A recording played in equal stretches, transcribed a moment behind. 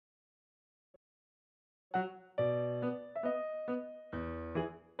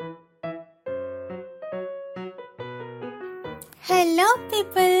Hello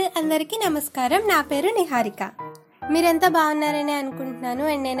people, అందరికీ నమస్కారం. నా పేరు నిహారిక. మీరంతా బాగున్నారని అనుకుంటున్నాను.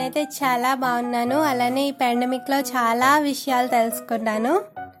 అండ్ నేనైతే చాలా బాగున్నాను. అలానే ఈ పాండమిక్లో చాలా విషయాలు తెలుసుకున్నాను.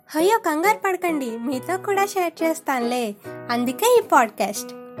 అయ్యో, కంగారు పడకండి, మీతో కూడా షేర్ చేస్తానులే. అందుకే ఈ పాడ్కాస్ట్.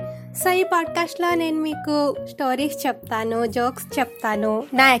 సో ఈ పాడ్కాస్ట్లో నేను మీకు స్టోరీస్ చెప్తాను, జోక్స్ చెప్తాను,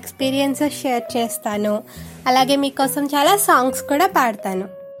 నా ఎక్స్పీరియన్సెస్ షేర్ చేస్తాను. అలాగే మీకోసం చాలా సాంగ్స్ కూడా పాడతాను.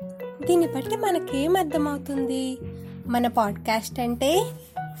 దీన్ని బట్టి మనకేం అర్థమవుతుంది? మన పాడ్కాస్ట్ అంటే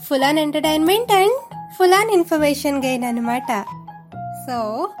full on entertainment and full on information gain అనమాట.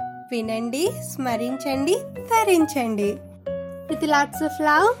 సో వినండి, స్మరించండి, తరించండి. విత్ లాట్స్ ఆఫ్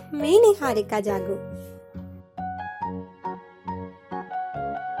లవ్, మీ నిహారిక జాగు.